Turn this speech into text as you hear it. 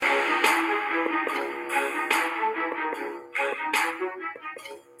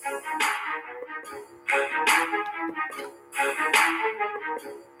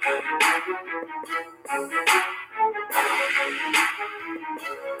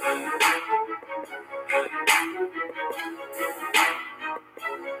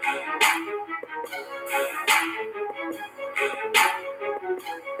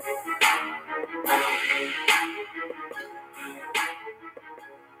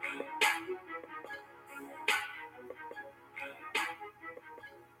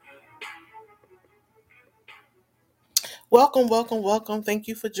Welcome, welcome, welcome. Thank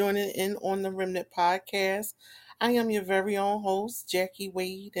you for joining in on the Remnant Podcast. I am your very own host, Jackie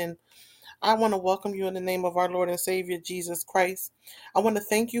Wade, and I want to welcome you in the name of our Lord and Savior, Jesus Christ. I want to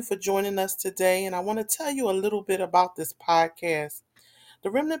thank you for joining us today, and I want to tell you a little bit about this podcast. The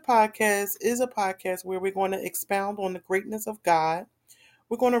Remnant Podcast is a podcast where we're going to expound on the greatness of God.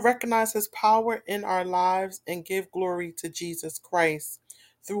 We're going to recognize His power in our lives and give glory to Jesus Christ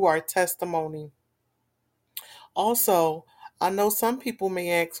through our testimony. Also, I know some people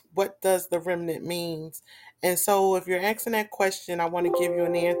may ask, what does the remnant means? And so if you're asking that question, I want to give you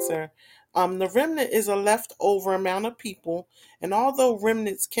an answer. The remnant is a leftover amount of people, and although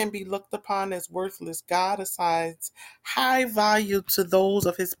remnants can be looked upon as worthless, God assigns high value to those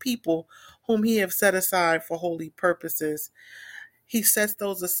of His people whom He has set aside for holy purposes. He sets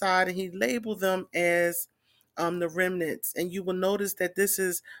those aside and He labeled them as the remnants. And you will notice that this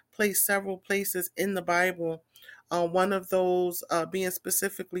is placed several places in the Bible. One of those being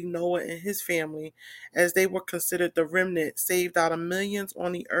specifically Noah and his family, as they were considered the remnant, saved out of millions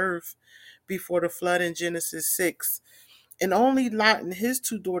on the earth before the flood in Genesis 6. And only Lot and his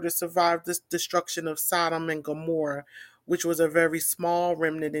two daughters survived the destruction of Sodom and Gomorrah, which was a very small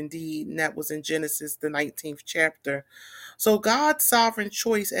remnant indeed, and that was in Genesis, the 19th chapter. So God's sovereign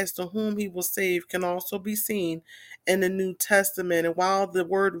choice as to whom He will save can also be seen in the New Testament. And while the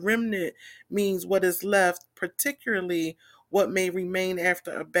word remnant means what is left, particularly what may remain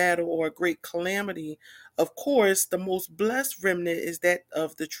after a battle or a great calamity, of course, the most blessed remnant is that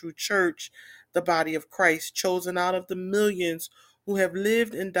of the true church, the body of Christ, chosen out of the millions who have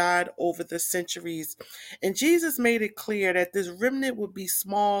lived and died over the centuries. And Jesus made it clear that this remnant would be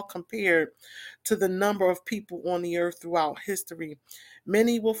small compared to the number of people on the earth throughout history.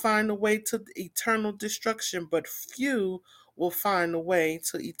 Many will find a way to eternal destruction, but few will find a way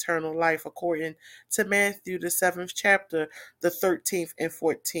to eternal life, according to Matthew, the 7th chapter, the 13th and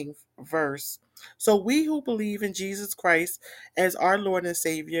 14th verse. So we who believe in Jesus Christ as our Lord and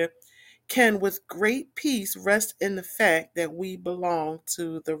Savior can with great peace rest in the fact that we belong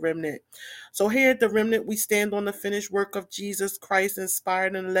to the remnant. So here at the remnant, we stand on the finished work of Jesus Christ,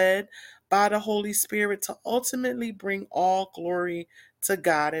 inspired and led by the Holy Spirit to ultimately bring all glory to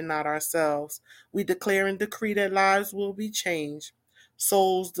God and not ourselves. We declare and decree that lives will be changed,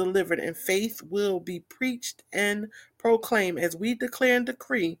 souls delivered, and faith will be preached and proclaimed as we declare and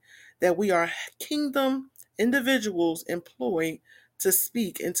decree that we are kingdom individuals employed to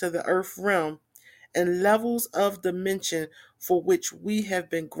speak into the earth realm and levels of dimension for which we have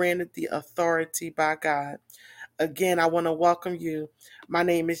been granted the authority by God. Again, I want to welcome you. My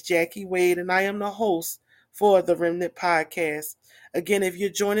name is Jackie Wade, and I am the host for the Remnant Podcast. Again, if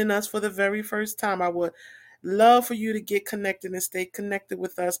you're joining us for the very first time, I would love for you to get connected and stay connected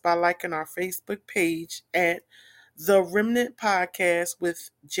with us by liking our Facebook page at The Remnant Podcast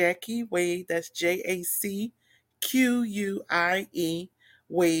with Jackie Wade. That's JACQUIE,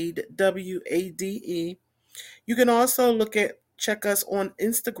 Wade, WADE. You can also check us on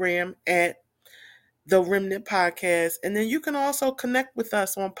Instagram at The Remnant Podcast. And then you can also connect with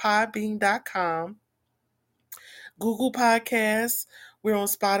us on podbean.com, Google Podcasts. We're on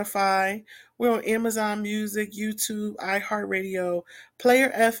Spotify. We're on Amazon Music, YouTube, iHeartRadio, Player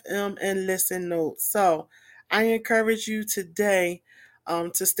FM, and Listen Notes. So I encourage you today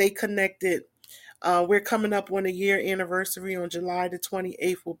to stay connected. We're coming up on a year anniversary on July the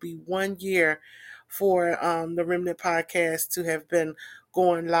 28th. Will be 1 year for the Remnant Podcast to have been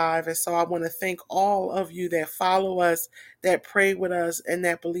going live. And so I want to thank all of you that follow us, that pray with us, and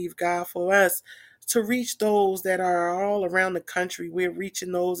that believe God for us to reach those that are all around the country. We're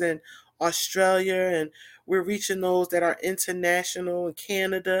reaching those in Australia, and we're reaching those that are international in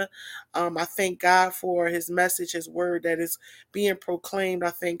Canada. I thank God for His message, His word that is being proclaimed. I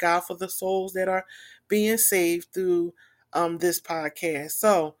thank God for the souls that are being saved through this podcast.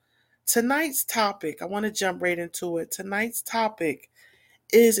 So tonight's topic, I want to jump right into it. Tonight's topic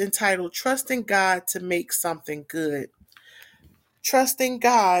is entitled Trusting God to Make Something Good. Trusting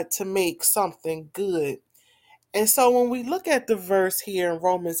God to make something good. And so when we look at the verse here in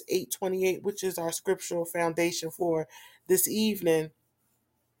Romans 8:28, which is our scriptural foundation for this evening,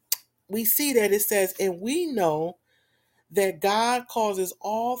 we see that it says, and we know that God causes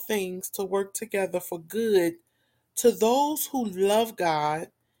all things to work together for good to those who love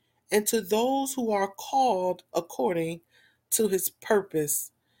God and to those who are called according to his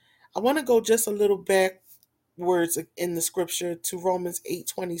purpose. I want to go just a little backwards in the scripture to Romans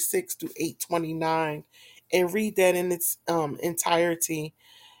 8:26 to 8:29 and read that in its entirety.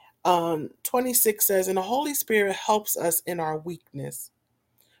 26 says, and the Holy Spirit helps us in our weakness.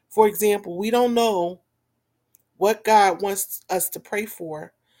 For example, we don't know what God wants us to pray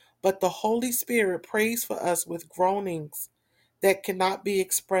for, but the Holy Spirit prays for us with groanings that cannot be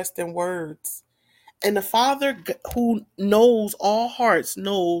expressed in words. And the Father who knows all hearts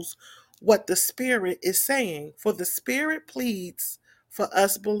knows what the Spirit is saying. For the Spirit pleads for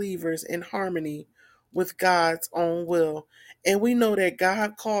us believers in harmony with God's own will. And we know that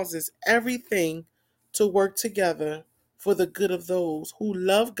God causes everything to work together for the good of those who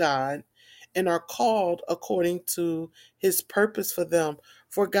love God and are called according to his purpose for them.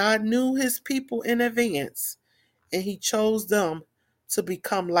 For God knew his people in advance, and he chose them to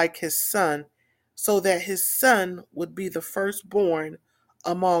become like his son, so that his son would be the firstborn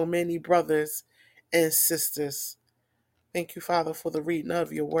among many brothers and sisters. Thank you, Father, for the reading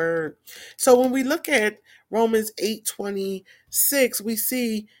of your word. So when we look at Romans 8:26, we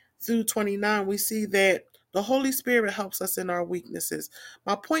see through 29, we see that the Holy Spirit helps us in our weaknesses.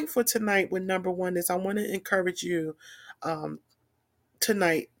 My point for tonight with number one is I want to encourage you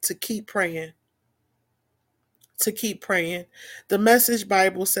tonight to keep praying, to keep praying. The Message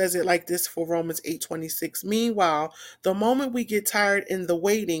Bible says it like this for Romans 8:26. Meanwhile, the moment we get tired in the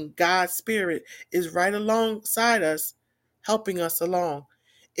waiting, God's Spirit is right alongside us, helping us along.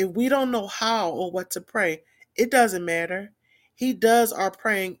 If we don't know how or what to pray, it doesn't matter. He does our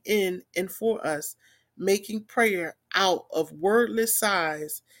praying in and for us, making prayer out of wordless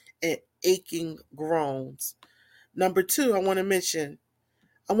sighs and aching groans. Number two, I want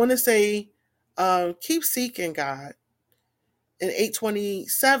to say, keep seeking God. In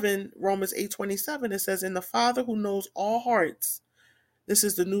 8:27, Romans 8:27, it says, "And the Father who knows all hearts," this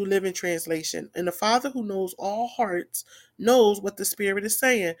is the New Living Translation, "and the Father who knows all hearts knows what the Spirit is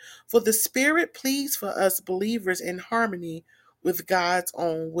saying. For the Spirit pleads for us believers in harmony with God's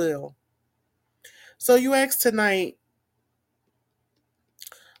own will." So you ask tonight,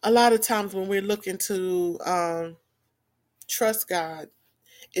 a lot of times when we're looking to trust God,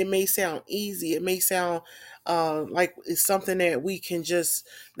 it may sound easy. It may sound like it's something that we can just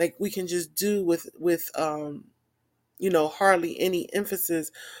do with hardly any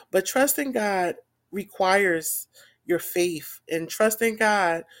emphasis. But trusting God requires your faith, and trusting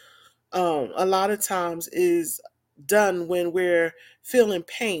God a lot of times is done when we're feeling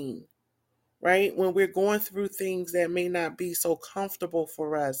pain, right? When we're going through things that may not be so comfortable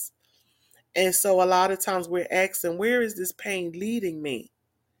for us. And so a lot of times we're asking, where is this pain leading me?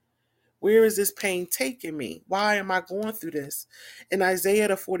 Where is this pain taking me? Why am I going through this? In Isaiah,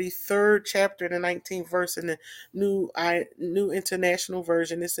 the 43rd chapter, the 19th verse in the New International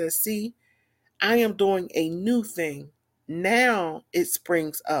Version, it says, "See, I am doing a new thing. Now it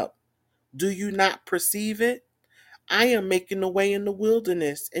springs up. Do you not perceive it? I am making a way in the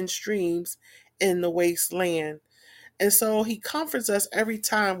wilderness and streams in the wasteland." And so he comforts us every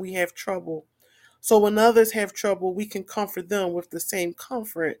time we have trouble. So when others have trouble, we can comfort them with the same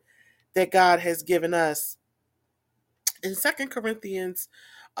comfort that God has given us. In 2 Corinthians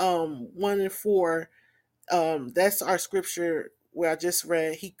 1 and 4, that's our scripture where I just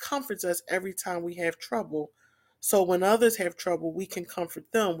read. He comforts us every time we have trouble. So when others have trouble, we can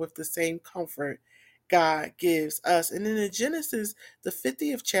comfort them with the same comfort God gives us. And then in Genesis, the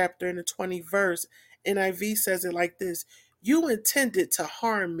 50th chapter and the 20th verse, NIV says it like this: "You intended to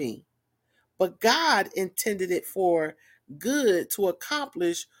harm me, but God intended it for good to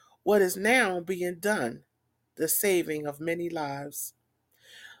accomplish what is now being done, the saving of many lives."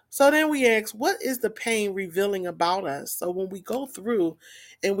 So then we ask, what is the pain revealing about us? So when we go through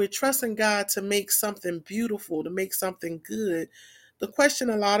and we're trusting God to make something beautiful, to make something good, the question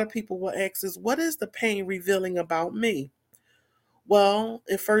a lot of people will ask is, what is the pain revealing about me? Well,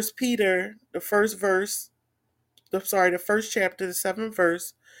 in First Peter, the first chapter, the 7th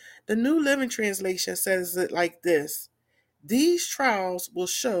verse, the New Living Translation says it like this: "These trials will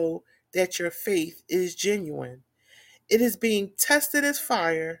show that your faith is genuine. It is being tested as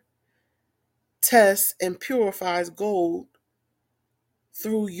fire tests and purifies gold.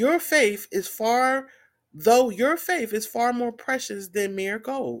 Through your faith is far Though your faith is far more precious than mere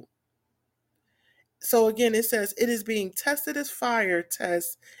gold." So again, it says it is being tested as fire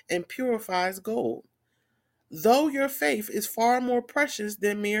tests and purifies gold. Though your faith is far more precious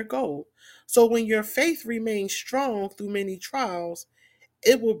than mere gold. So when your faith remains strong through many trials,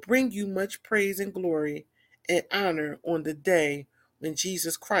 it will bring you much praise and glory and honor on the day when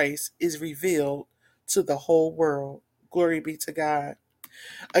Jesus Christ is revealed to the whole world. Glory be to God.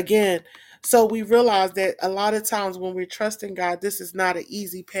 Again, so we realize that a lot of times when we're trusting God, this is not an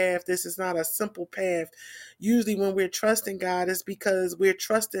easy path. This is not a simple path. Usually when we're trusting God, it's because we're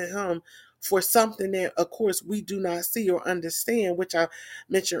trusting Him for something that, of course, we do not see or understand, which I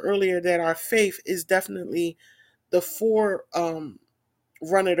mentioned earlier, that our faith is definitely the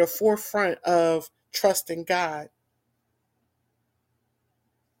runner, the forefront of trusting God.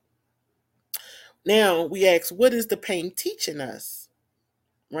 Now we ask, what is the pain teaching us?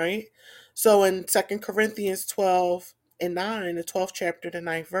 Right? So in 2 Corinthians 12:9, the 12th chapter, the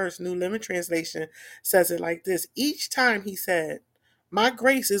 9th verse, New Living Translation says it like this. Each time he said, my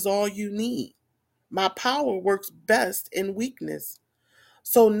grace is all you need. My power works best in weakness.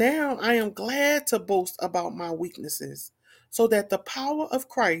 So now I am glad to boast about my weaknesses so that the power of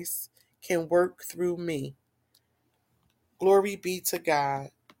Christ can work through me. Glory be to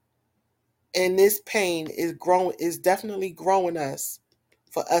God. And this pain is definitely growing us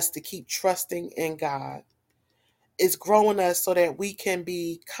for us to keep trusting in God. It's growing us so that we can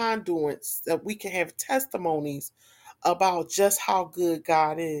be conduits, that we can have testimonies about just how good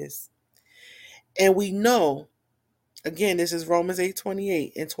God is. And we know, again, this is Romans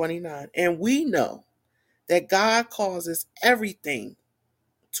 8:28 and 29. And we know that God causes everything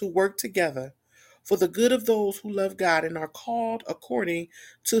to work together for the good of those who love God and are called according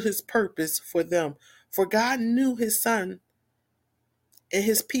to his purpose for them. For God knew his son and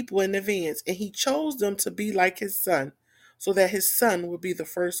his people in advance, and he chose them to be like his son, so that his son would be the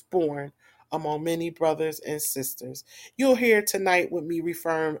firstborn among many brothers and sisters. You'll hear tonight with me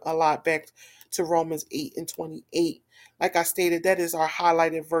referring a lot back to Romans 8 and 28. Like I stated, that is our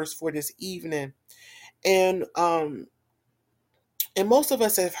highlighted verse for this evening. And most of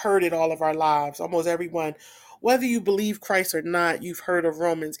us have heard it all of our lives, almost everyone. Whether you believe Christ or not, you've heard of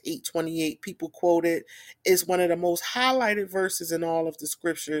Romans 8:28. People quote it. It's one of the most highlighted verses in all of the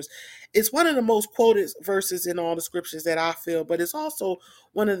scriptures. It's one of the most quoted verses in all the scriptures that I feel, but it's also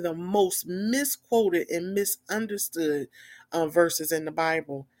one of the most misquoted and misunderstood verses in the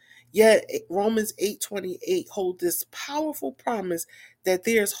Bible. Yet Romans 8:28 hold this powerful promise that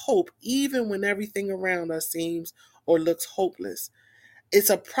there's hope even when everything around us seems or looks hopeless. It's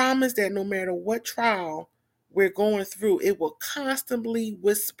a promise that no matter what trial we're going through, it will constantly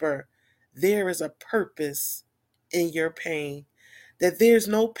whisper, there is a purpose in your pain. That there's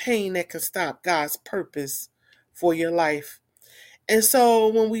no pain that can stop God's purpose for your life. And so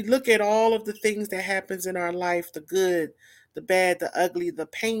when we look at all of the things that happens in our life, the good, the bad, the ugly, the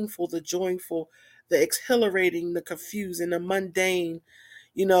painful, the joyful, the exhilarating, the confusing, the mundane,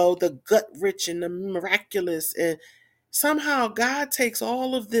 the gut rich and the miraculous, and somehow God takes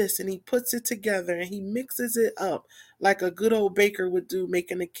all of this and he puts it together and he mixes it up like a good old baker would do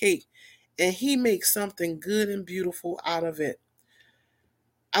making a cake. And he makes something good and beautiful out of it.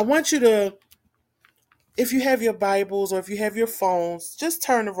 I want you to, if you have your Bibles or if you have your phones, just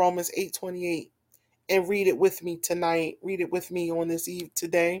turn to Romans 8:28 and read it with me tonight. Read it with me on this eve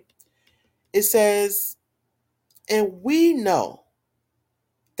today. It says, and we know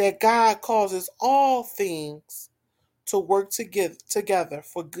that God causes all things to work together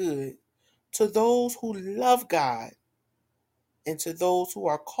for good to those who love God and to those who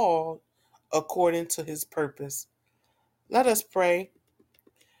are called according to his purpose. Let us pray.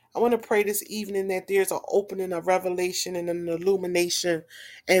 I want to pray this evening that there's an opening, a revelation, and an illumination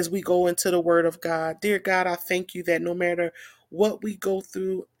as we go into the word of God. Dear God, I thank you that no matter what we go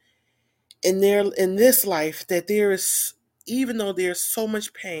through in this life, that there is, even though there's so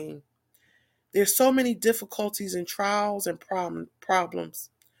much pain, there's so many difficulties and trials and problems.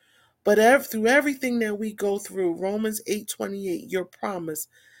 But through everything that we go through, Romans 8:28, your promise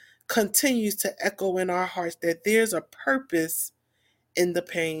continues to echo in our hearts that there's a purpose in the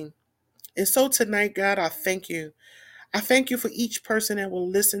pain. And so tonight, God, I thank you. I thank you for each person that will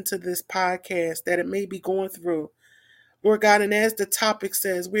listen to this podcast that it may be going through. Lord God, and as the topic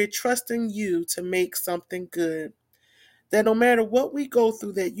says, we're trusting you to make something good. That no matter what we go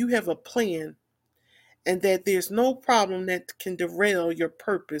through, that you have a plan and that there's no problem that can derail your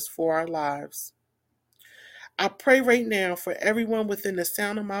purpose for our lives. I pray right now for everyone within the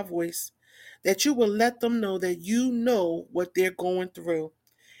sound of my voice that you will let them know that you know what they're going through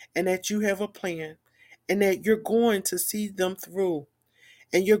and that you have a plan and that you're going to see them through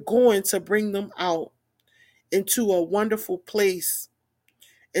and you're going to bring them out into a wonderful place,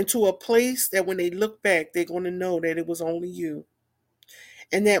 into a place that when they look back, they're going to know that it was only you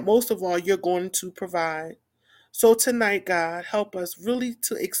and that most of all, you're going to provide. So tonight, God, help us really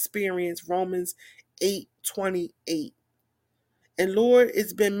to experience Romans 8:28. And Lord,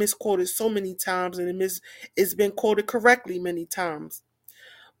 it's been misquoted so many times, and it's been quoted correctly many times,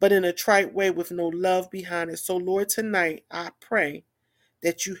 but in a trite way with no love behind it. So Lord, tonight I pray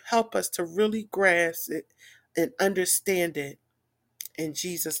that you help us to really grasp it and understand it. In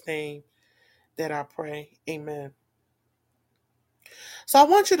Jesus' name that I pray. Amen. So I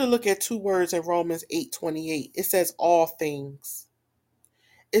want you to look at two words in Romans 8:28. It says all things.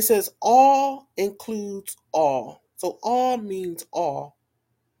 It says all includes all. So all means all.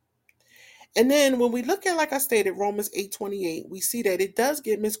 And then when we look at, like I stated, Romans 8:28, we see that it does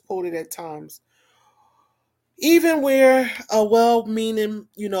get misquoted at times. Even where a well-meaning,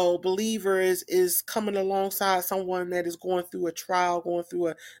 believer is coming alongside someone that is going through a trial, going through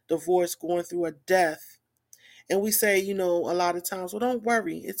a divorce, going through a death. And we say, a lot of times, well, don't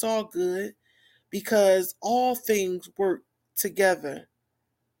worry, it's all good because all things work together.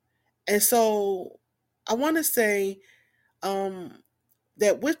 And so I want to say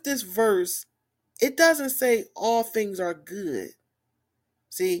that with this verse, it doesn't say all things are good.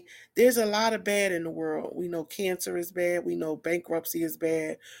 See, there's a lot of bad in the world. We know cancer is bad. We know bankruptcy is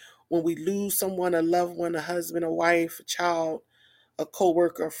bad. When we lose someone, a loved one, a husband, a wife, a child, a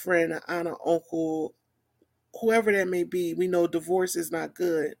coworker, a friend, an aunt, an uncle, whoever that may be, we know divorce is not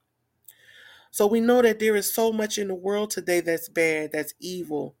good. So we know that there is so much in the world today that's bad, that's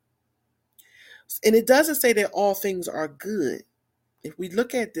evil. And it doesn't say that all things are good. If we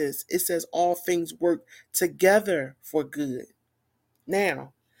look at this, it says all things work together for good.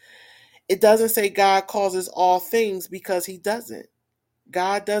 Now, it doesn't say God causes all things because he doesn't.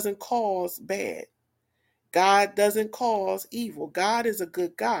 God doesn't cause bad. God doesn't cause evil. God is a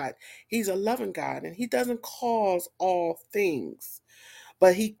good God. He's a loving God, and he doesn't cause all things.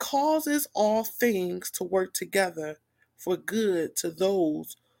 But he causes all things to work together for good to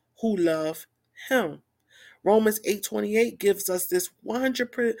those who love him. Romans 8:28 gives us this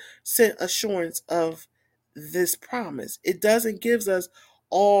 100% assurance of this promise. It doesn't give us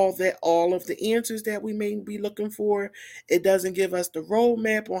all of the answers that we may be looking for. It doesn't give us the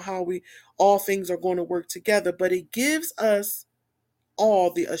roadmap on how all things are going to work together, but it gives us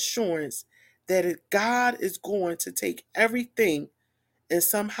all the assurance that God is going to take everything and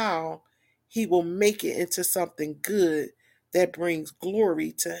somehow he will make it into something good that brings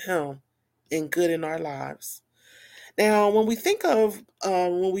glory to him and good in our lives. Now, when we think of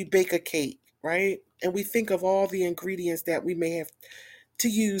when we bake a cake, right, and we think of all the ingredients that we may have to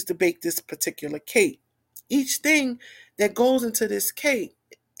use to bake this particular cake, each thing that goes into this cake,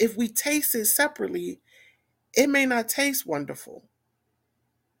 if we taste it separately, it may not taste wonderful.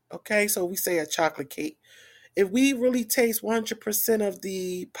 Okay, so we say a chocolate cake. If we really taste 100% of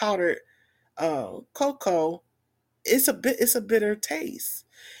the powdered cocoa, it's a bitter taste.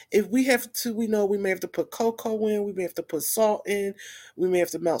 If we have to, we know we may have to put cocoa in, we may have to put salt in, we may have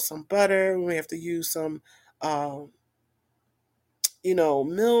to melt some butter, we may have to use some,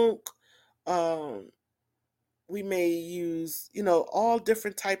 milk. Um, we may use, all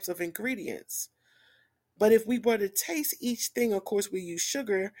different types of ingredients. But if we were to taste each thing, of course, we use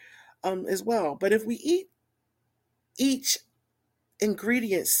sugar as well. But if we eat each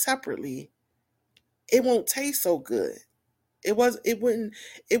ingredient separately, it won't taste so good. It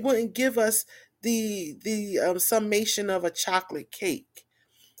wouldn't give us the summation of a chocolate cake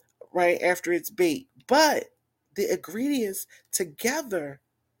right after it's baked. But the ingredients together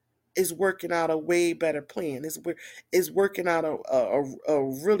is working out a way better plan. Is working out a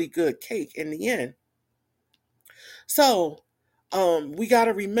really good cake in the end. So we got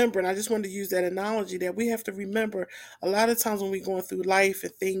to remember, and I just wanted to use that analogy that we have to remember a lot of times when we're going through life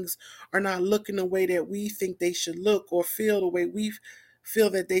and things are not looking the way that we think they should look or feel the way we feel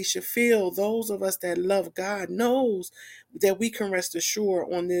that they should feel. Those of us that love God knows that we can rest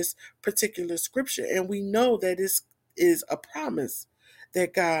assured on this particular scripture, and we know that this is a promise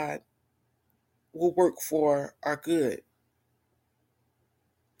that God will work for our good.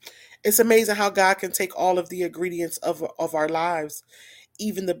 It's amazing how God can take all of the ingredients of our lives,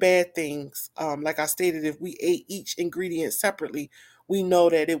 even the bad things. Like I stated, if we ate each ingredient separately, we know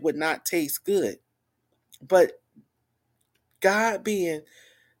that it would not taste good. But God, being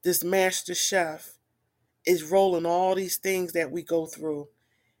this master chef, is rolling all these things that we go through.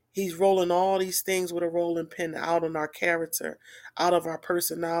 He's rolling all these things with a rolling pin out on our character, out of our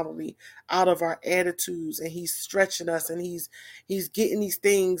personality, out of our attitudes, and he's stretching us, and he's getting these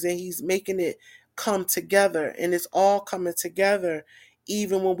things and he's making it come together, and it's all coming together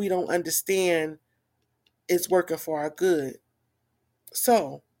even when we don't understand it's working for our good.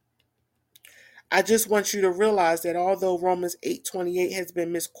 So, I just want you to realize that although Romans 8:28 has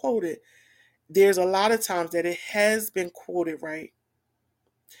been misquoted, there's a lot of times that it has been quoted right,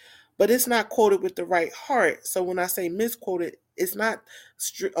 but it's not quoted with the right heart. So when I say misquoted, it's not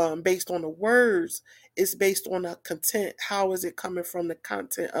based on the words, it's based on the content. How is it coming from the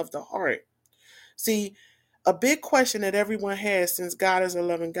content of the heart? See, a big question that everyone has, since God is a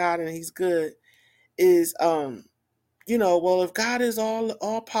loving God and he's good, is well, if God is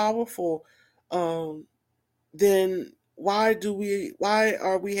all powerful, um then why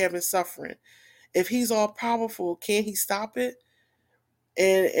are we having suffering? If he's all powerful, can't he stop it?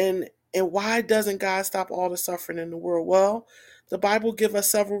 And why doesn't God stop all the suffering in the world? Well, the Bible gives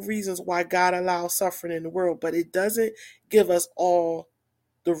us several reasons why God allows suffering in the world, but it doesn't give us all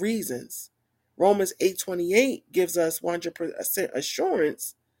the reasons. Romans 8:28 gives us 100%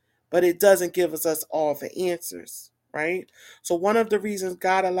 assurance, but it doesn't give us all the answers, right? So one of the reasons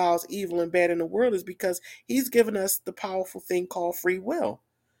God allows evil and bad in the world is because he's given us the powerful thing called free will.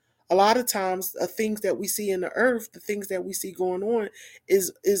 A lot of times the things that we see in the earth, the things that we see going on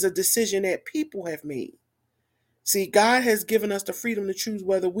is a decision that people have made. See, God has given us the freedom to choose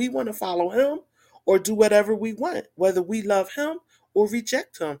whether we want to follow him or do whatever we want, whether we love him or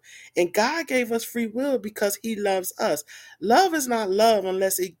reject him. And God gave us free will because he loves us. Love is not love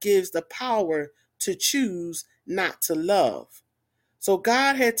unless it gives the power to choose not to love. So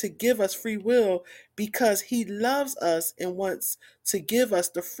God had to give us free will because he loves us and wants to give us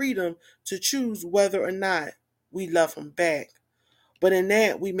the freedom to choose whether or not we love him back. But in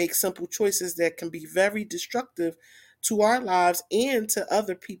that, we make simple choices that can be very destructive to our lives and to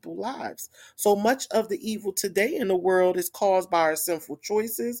other people's lives. So much of the evil today in the world is caused by our sinful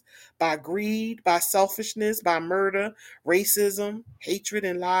choices, by greed, by selfishness, by murder, racism, hatred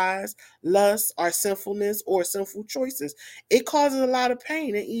and lies, lust, our sinfulness, or sinful choices. It causes a lot of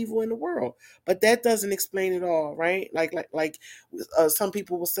pain and evil in the world, but that doesn't explain it all, right? Some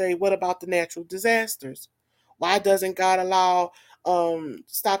people will say, what about the natural disasters? Why doesn't God allow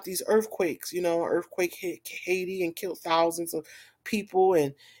stop these earthquakes? Earthquake hit Haiti and killed thousands of people,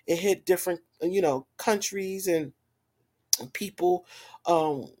 and it hit different countries, and people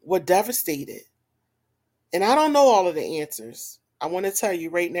were devastated. And I don't know all of the answers. I want to tell you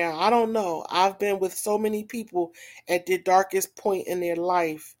right now, I don't know. I've been with so many people at their darkest point in their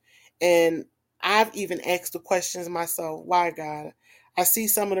life, and I've even asked the questions myself, why God? I see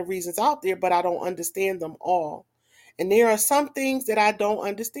some of the reasons out there, but I don't understand them all. And there are some things that I don't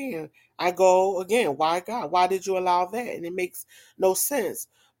understand. I go, again, why God? Why did you allow that? And it makes no sense.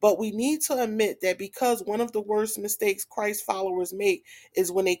 But we need to admit that, because one of the worst mistakes Christ followers make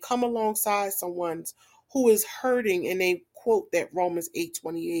is when they come alongside someone who is hurting and they quote that Romans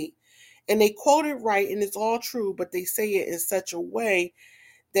 8:28. And they quote it right and it's all true, but they say it in such a way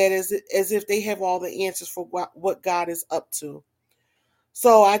that is as if they have all the answers for what God is up to.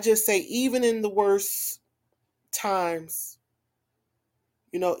 So I just say, even in the worst times,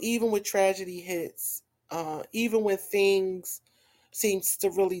 even when tragedy hits, even when things seems to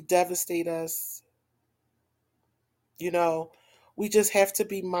really devastate us, you know, we just have to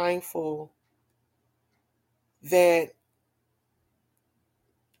be mindful that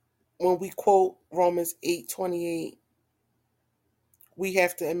when we quote Romans 8:28, we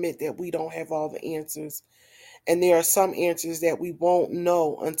have to admit that we don't have all the answers. And there are some answers that we won't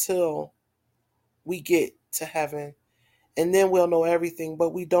know until we get to heaven. And then we'll know everything,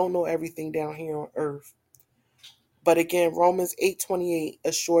 but we don't know everything down here on earth. But again, Romans 8:28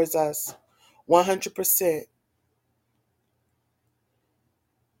 assures us 100%.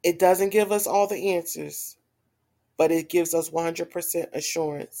 It doesn't give us all the answers, but it gives us 100%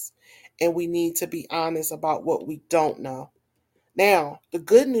 assurance. And we need to be honest about what we don't know. Now, the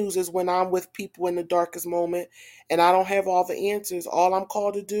good news is, when I'm with people in the darkest moment and I don't have all the answers, all I'm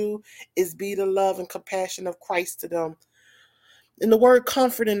called to do is be the love and compassion of Christ to them. And the word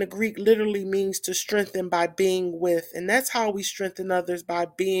comfort in the Greek literally means to strengthen by being with. And that's how we strengthen others, by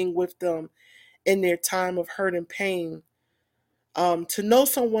being with them in their time of hurt and pain. To know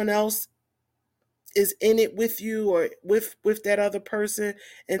someone else is in it with you, or with that other person,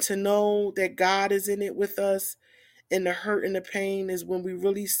 and to know that God is in it with us in the hurt and the pain, is when we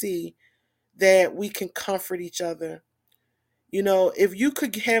really see that we can comfort each other. If you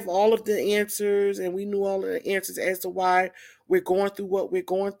could have all of the answers and we knew all of the answers as to why we're going through what we're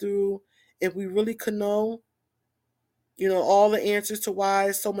going through, if we really could know, all the answers to why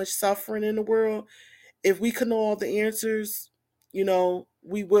there's so much suffering in the world, if we could know all the answers,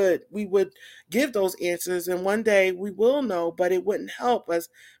 we would give those answers, and one day we will know, but it wouldn't help us,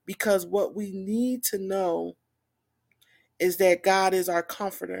 because what we need to know is that God is our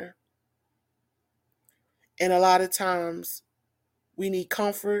comforter. And a lot of times we need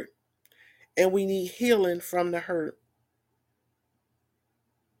comfort, and we need healing from the hurt.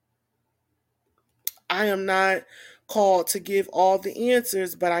 I am not called to give all the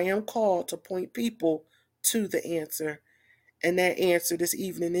answers, but I am called to point people to the answer. And that answer this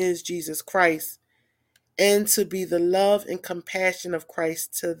evening is Jesus Christ, and to be the love and compassion of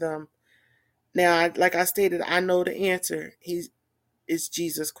Christ to them. Now, like I stated, I know the answer. He is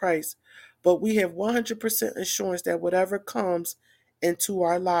Jesus Christ. But we have 100% assurance that whatever comes into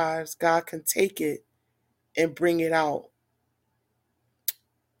our lives, God can take it and bring it out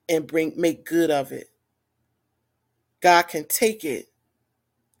and make good of it. God can take it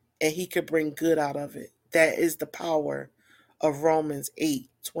and he can bring good out of it. That is the power of Romans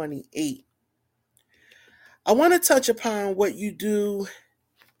 8:28. I want to touch upon what you do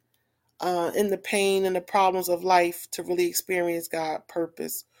in the pain and the problems of life to really experience God's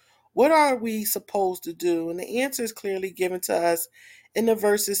purpose. What are we supposed to do? And the answer is clearly given to us in the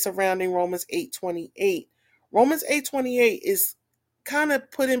verses surrounding Romans 8:28. Romans 8:28 is kind of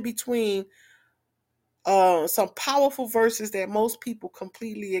put in between some powerful verses that most people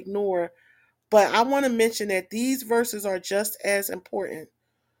completely ignore. But I want to mention that these verses are just as important.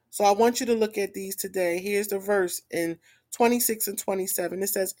 So I want you to look at these today. Here's the verse in 26 and 27. It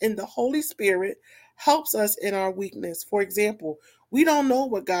says, "And the Holy Spirit helps us in our weakness." For example, we don't know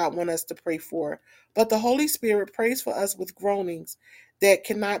what God wants us to pray for, but the Holy Spirit prays for us with groanings that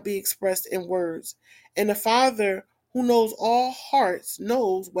cannot be expressed in words. And the Father, who knows all hearts,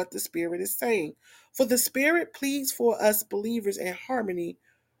 knows what the Spirit is saying. For the Spirit pleads for us believers in harmony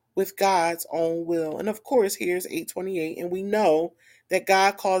with God's own will. And of course, here's 8:28, and we know that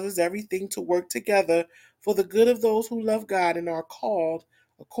God causes everything to work together for the good of those who love God and are called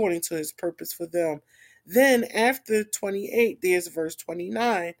according to his purpose for them. Then after 28, there's verse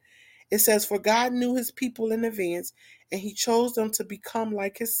 29. It says, "For God knew his people in advance, and he chose them to become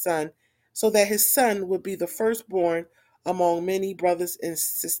like his son, so that his son would be the firstborn among many brothers and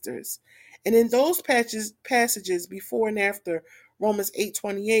sisters." And in those passages before and after Romans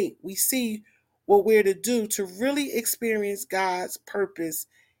 8:28, we see what we're to do to really experience God's purpose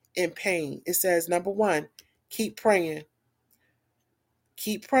in pain. It says, number one, keep praying.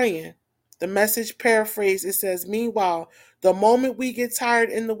 Keep praying. The Message paraphrase, it says, "Meanwhile, the moment we get tired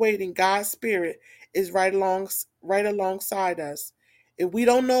in the waiting, God's Spirit is right alongside us. If we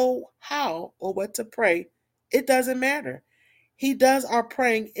don't know how or what to pray, it doesn't matter. He does our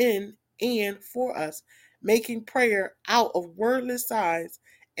praying in and for us, making prayer out of wordless sighs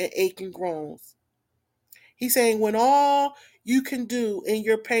and aching groans." He's saying when all you can do in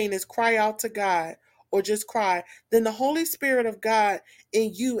your pain is cry out to God or just cry, then the Holy Spirit of God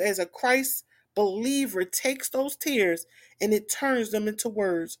in you as a Christ believer takes those tears and it turns them into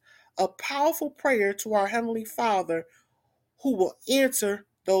words. A powerful prayer to our Heavenly Father who will answer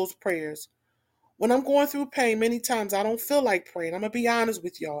those prayers. When I'm going through pain, many times I don't feel like praying. I'm going to be honest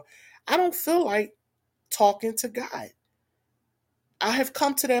with y'all. I don't feel like talking to God. I have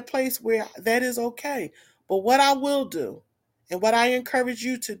come to that place where that is okay. But what I will do, and what I encourage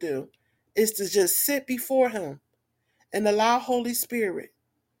you to do, is to just sit before him and allow Holy Spirit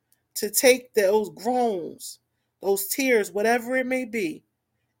to take those groans, those tears, whatever it may be,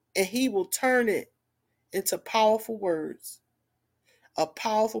 and he will turn it into powerful words, a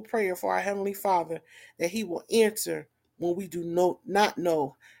powerful prayer for our Heavenly Father that he will answer when we do not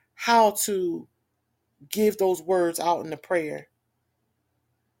know how to give those words out in the prayer,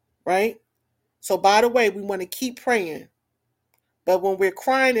 right? So, by the way, we want to keep praying. But when we're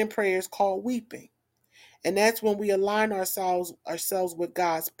crying in prayer, it's called weeping. And that's when we align ourselves with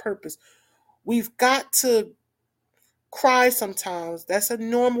God's purpose. We've got to cry sometimes. That's a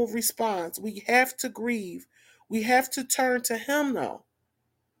normal response. We have to grieve. We have to turn to him though.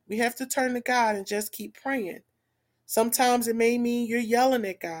 We have to turn to God and just keep praying. Sometimes it may mean you're yelling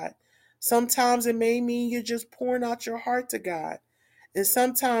at God. Sometimes it may mean you're just pouring out your heart to God. And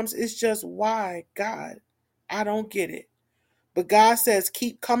sometimes it's just, why, God? I don't get it. But God says,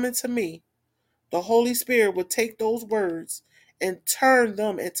 keep coming to me. The Holy Spirit will take those words and turn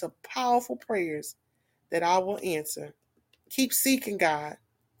them into powerful prayers that I will answer. Keep seeking God.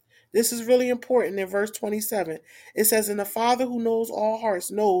 This is really important in verse 27. It says, "And the Father who knows all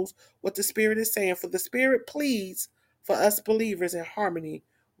hearts knows what the Spirit is saying, for the Spirit pleads for us believers in harmony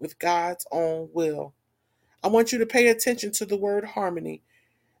with God's own will." I want you to pay attention to the word harmony.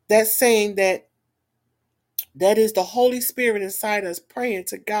 That's saying that is the Holy Spirit inside us praying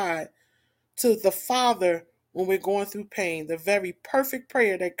to God, to the Father when we're going through pain, the very perfect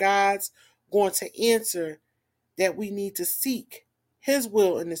prayer that God's going to answer, that we need to seek his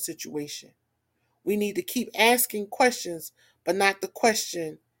will in the situation. We need to keep asking questions, but not the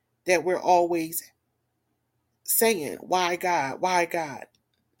question that we're always saying, why God? Why God?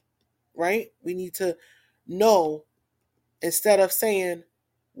 Right? We need to know, instead of saying,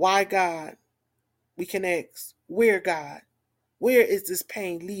 why God, we can ask, where God? Where is this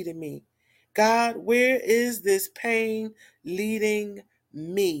pain leading me? God, where is this pain leading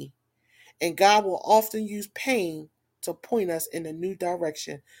me? And God will often use pain to point us in a new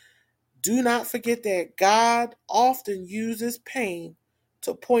direction. Do not forget that God often uses pain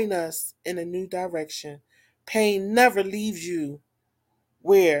to point us in a new direction. Pain never leaves you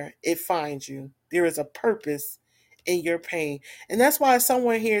where it finds you. There is a purpose in your pain. And that's why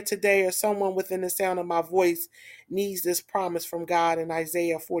someone here today, or someone within the sound of my voice, needs this promise from God in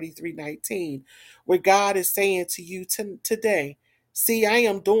Isaiah 43:19, where God is saying to you today, see, I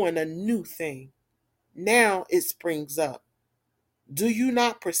am doing a new thing. Now it springs up. Do you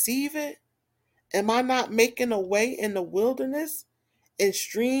not perceive it? Am I not making a way in the wilderness and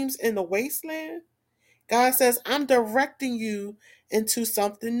streams in the wasteland? God says, I'm directing you into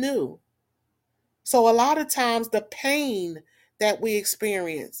something new. So a lot of times the pain that we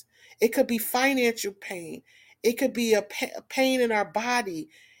experience, it could be financial pain. It could be a pain in our body.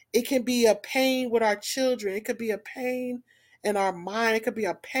 It can be a pain with our children. It could be a pain in our mind. It could be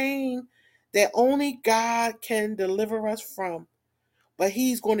a pain that only God can deliver us from. But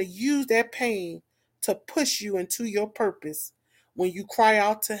he's going to use that pain to push you into your purpose when you cry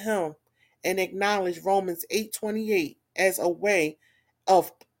out to him and acknowledge Romans 8:28 as a way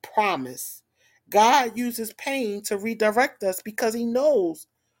of promise. God uses pain to redirect us because he knows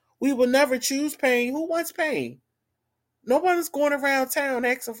we will never choose pain. Who wants pain? No one is going around town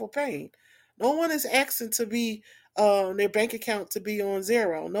asking for pain. No one is asking to be their bank account to be on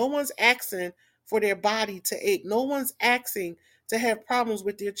zero. No one's asking for their body to ache. No one's asking to have problems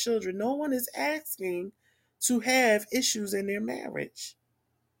with their children. No one is asking to have issues in their marriage.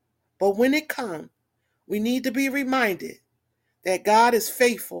 But when it comes, we need to be reminded that God is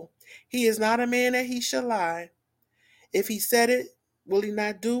faithful. He is not a man that he shall lie. If he said it, will he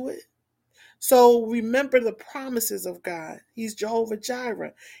not do it? So remember the promises of God. He's Jehovah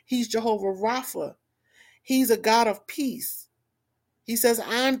Jireh. He's Jehovah Rapha. He's a God of peace. He says,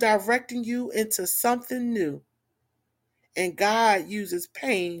 I'm directing you into something new. And God uses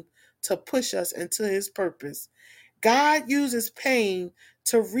pain to push us into his purpose. God uses pain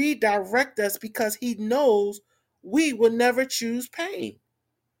to redirect us because he knows we will never choose pain.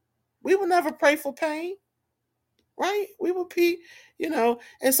 We will never pray for pain, right? We will be,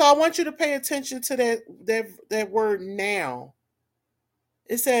 And so I want you to pay attention to that word now.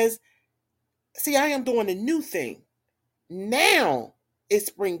 It says, see, I am doing a new thing. Now it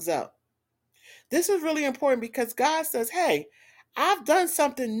springs up. This is really important because God says, hey, I've done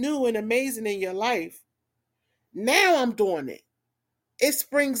something new and amazing in your life. Now I'm doing it. It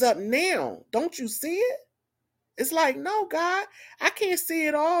springs up now. Don't you see it? It's like, no, God, I can't see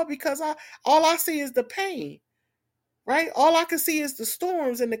it all because all I see is the pain, right? All I can see is the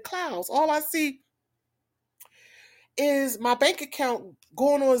storms and the clouds. All I see is my bank account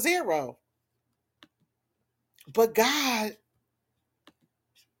going on zero. But God,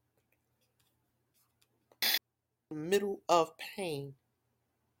 in the middle of pain,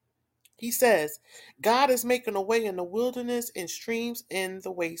 he says, God is making a way in the wilderness and streams in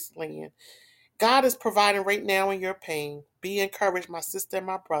the wasteland. God is providing right now in your pain. Be encouraged, my sister and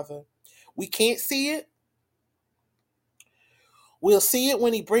my brother. We can't see it. We'll see it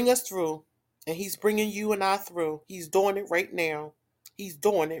when he bring us through. And he's bringing you and I through. He's doing it right now. He's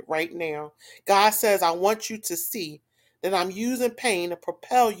doing it right now. God says, I want you to see that I'm using pain to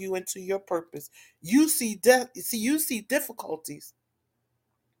propel you into your purpose. You see you see difficulties.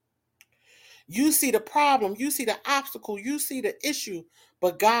 You see the problem, you see the obstacle, you see the issue,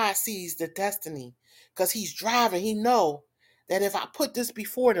 but God sees the destiny because he's driving. He know that if I put this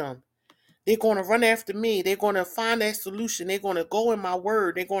before them, they're going to run after me. They're going to find that solution. They're going to go in my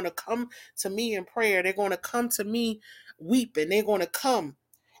word. They're going to come to me in prayer. They're going to come to me weeping. They're going to come.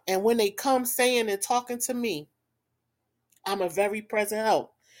 And when they come saying and talking to me, I'm a very present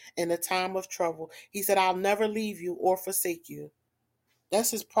help in the time of trouble. He said, I'll never leave you or forsake you.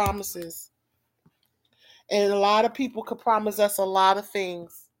 That's his promises. And a lot of people could promise us a lot of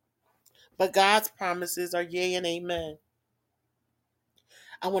things, but God's promises are yea and amen.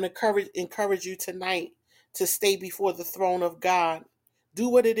 I want to encourage you tonight to stay before the throne of God. Do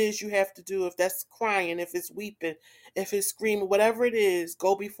what it is you have to do. If that's crying, if it's weeping, if it's screaming, whatever it is,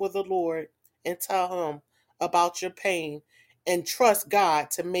 go before the Lord and tell him about your pain and trust God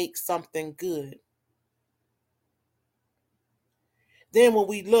to make something good. Then when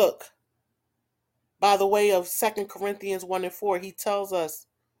we look by the way of 2 Corinthians 1 and 4, he tells us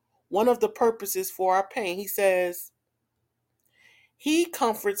one of the purposes for our pain. He says, He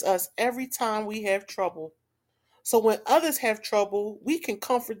comforts us every time we have trouble. So when others have trouble, we can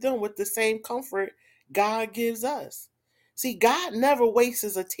comfort them with the same comfort God gives us. See, God never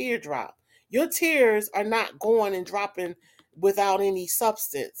wastes a teardrop. Your tears are not going and dropping without any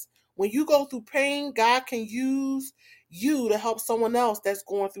substance. When you go through pain, God can use you to help someone else that's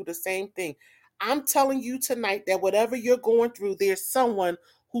going through the same thing. I'm telling you tonight that whatever you're going through, there's someone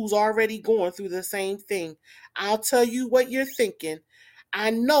who's already going through the same thing. I'll tell you what you're thinking. I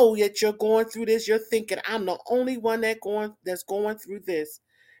know that you're going through this. You're thinking, I'm the only one that's going through this.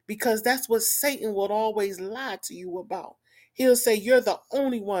 Because that's what Satan will always lie to you about. He'll say, you're the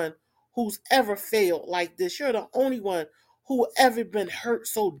only one who's ever failed like this. You're the only one who ever been hurt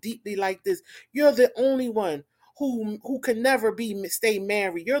so deeply like this. You're the only one who can never stay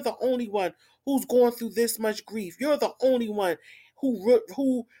married. You're the only one who's going through this much grief. You're the only one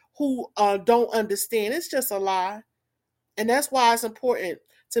who don't understand. It's just a lie. And that's why it's important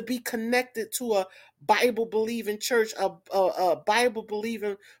to be connected to a Bible believing church, a Bible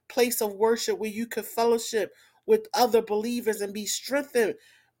believing place of worship where you can fellowship with other believers and be strengthened.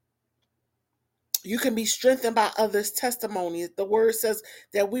 You can be strengthened by others' testimonies. The word says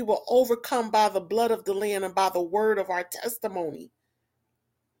that we will overcome by the blood of the Lamb and by the word of our testimony.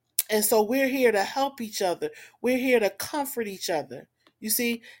 And so we're here to help each other. We're here to comfort each other. You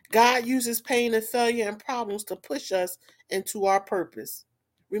see, God uses pain and failure and problems to push us into our purpose.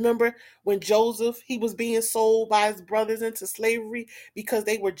 Remember when Joseph, he was being sold by his brothers into slavery because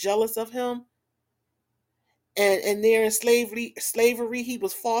they were jealous of him? And there in slavery, he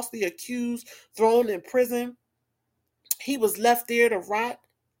was falsely accused, thrown in prison. He was left there to rot.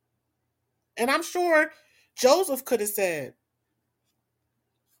 And I'm sure Joseph could have said,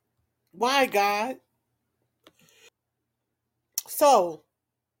 why, God? So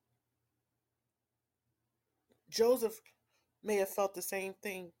Joseph may have felt the same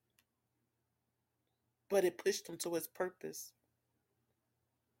thing, but it pushed him to his purpose.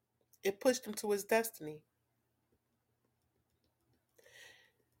 It pushed him to his destiny.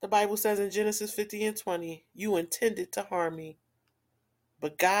 The Bible says in Genesis 50 and 20, you intended to harm me,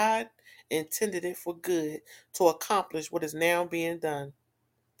 but God intended it for good to accomplish what is now being done,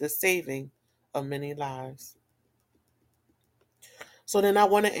 the saving of many lives. So then I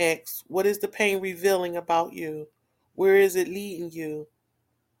want to ask, what is the pain revealing about you? Where is it leading you?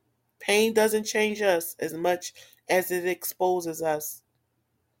 Pain doesn't change us as much as it exposes us.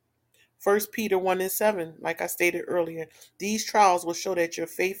 1 Peter 1 and 7, like I stated earlier, these trials will show that your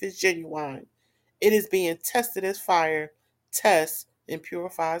faith is genuine. It is being tested as fire, tests, and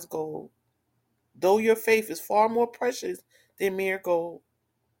purifies gold. Though your faith is far more precious than mere gold.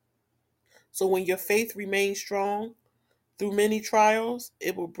 So when your faith remains strong through many trials,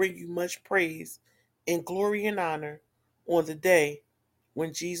 it will bring you much praise and glory and honor on the day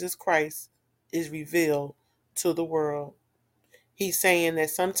when Jesus Christ is revealed to the world. He's saying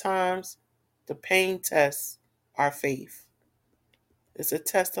that sometimes the pain tests our faith. It's a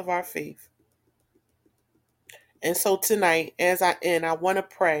test of our faith. And so tonight, as I end, I want to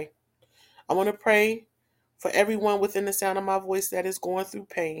pray. I want to pray for everyone within the sound of my voice that is going through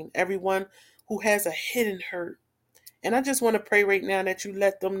pain, everyone who has a hidden hurt. And I just want to pray right now that you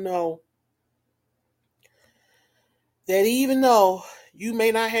let them know that even though you may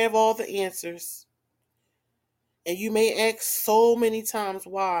not have all the answers, and you may ask so many times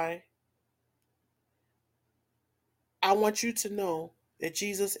why, I want you to know that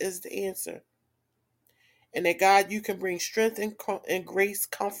Jesus is the answer. And that God, you can bring strength and grace,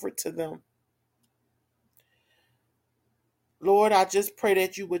 comfort to them. Lord, I just pray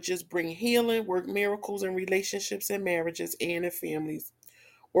that you would just bring healing, work miracles in relationships and marriages and in families.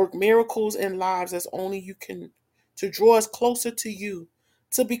 Work miracles in lives as only you can, to draw us closer to you,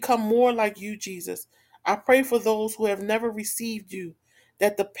 to become more like you, Jesus. I pray for those who have never received you,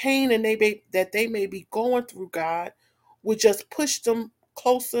 that the pain that they may be going through, God, would just push them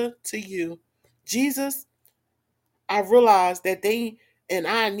closer to you. Jesus, I realize that they and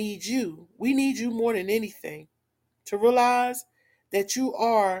I need you. We need you more than anything, to realize that you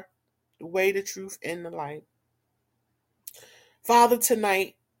are the way, the truth, and the light. Father,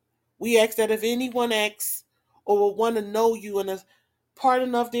 tonight, we ask that if anyone asks or will want to know you and a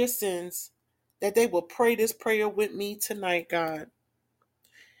pardon of their sins, that they will pray this prayer with me tonight, God.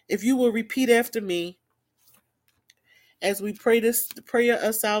 If you will repeat after me as we pray this prayer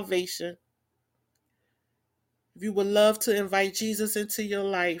of salvation, if you would love to invite Jesus into your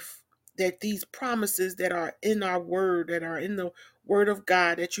life, that these promises that are in our word, that are in the word of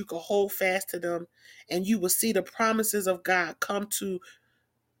God, that you can hold fast to them and you will see the promises of God come to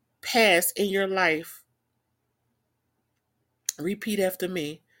pass in your life, repeat after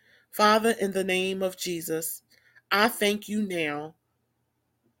me. Father, in the name of Jesus, I thank you now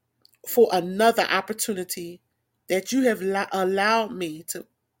for another opportunity that you have allowed me to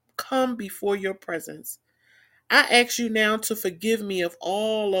come before your presence. I ask you now to forgive me of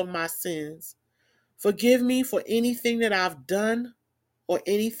all of my sins. Forgive me for anything that I've done or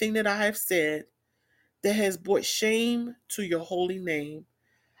anything that I have said that has brought shame to your holy name.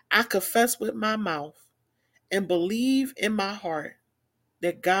 I confess with my mouth and believe in my heart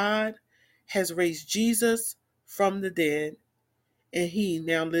that God has raised Jesus from the dead and he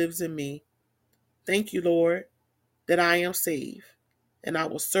now lives in me. Thank you, Lord, that I am saved and I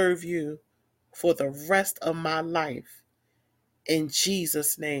will serve you for the rest of my life. In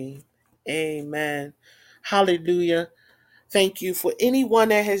Jesus' name, amen. Hallelujah. Thank you for anyone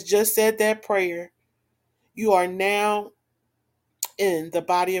that has just said that prayer. You are now in the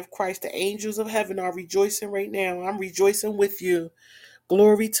body of Christ. The angels of heaven are rejoicing right now. I'm rejoicing with you.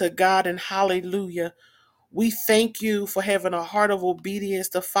 Glory to God and hallelujah. We thank you for having a heart of obedience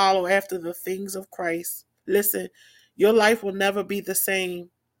to follow after the things of Christ. Listen, your life will never be the same.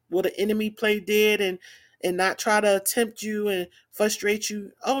 Will the enemy play dead and not try to tempt you and frustrate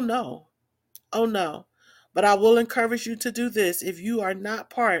you? Oh no. Oh no. But I will encourage you to do this. If you are not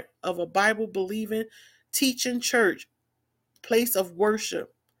part of a Bible believing, teaching church, place of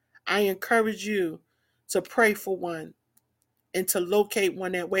worship, I encourage you to pray for one and to locate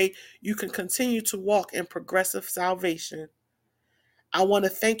one. That way you can continue to walk in progressive salvation. I want to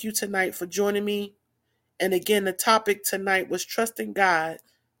thank you tonight for joining me. And again, the topic tonight was trusting God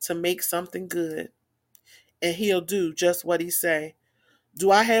to make something good. And he'll do just what he say.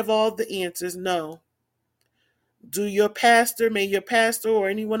 Do I have all the answers? No. May your pastor or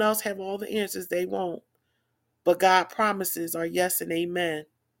anyone else have all the answers? They won't. But God promises are yes and amen,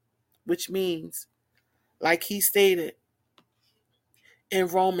 which means, like he stated in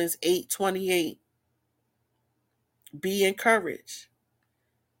Romans 8:28, be encouraged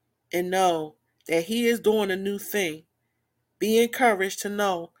and know that he is doing a new thing. Be encouraged to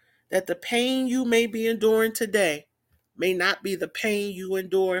know that the pain you may be enduring today may not be the pain you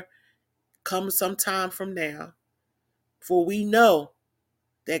endure come sometime from now. For we know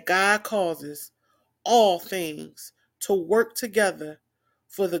that God causes all things to work together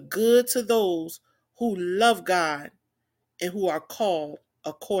for the good to those who love God and who are called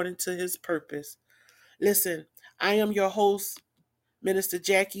according to his purpose. Listen, I am your host, Minister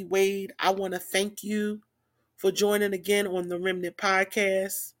Jackie Wade. I want to thank you for joining again on the Remnant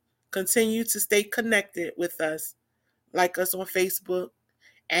Podcast. Continue to stay connected with us. Like us on Facebook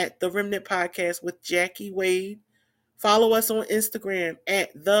at the Remnant Podcast with Jackie Wade. Follow us on Instagram at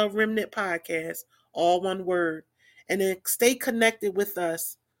the Remnant Podcast, all one word. And then stay connected with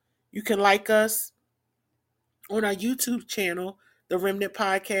us. You can like us on our YouTube channel, the Remnant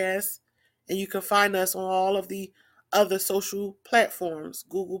Podcast, and you can find us on all of the other social platforms,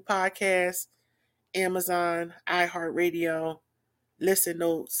 Google Podcasts, Amazon, iHeartRadio, Listen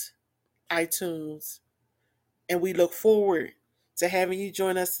Notes, iTunes. And we look forward to having you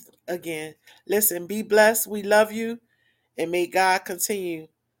join us again. Listen, be blessed. We love you. And may God continue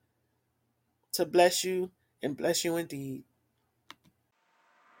to bless you and bless you indeed.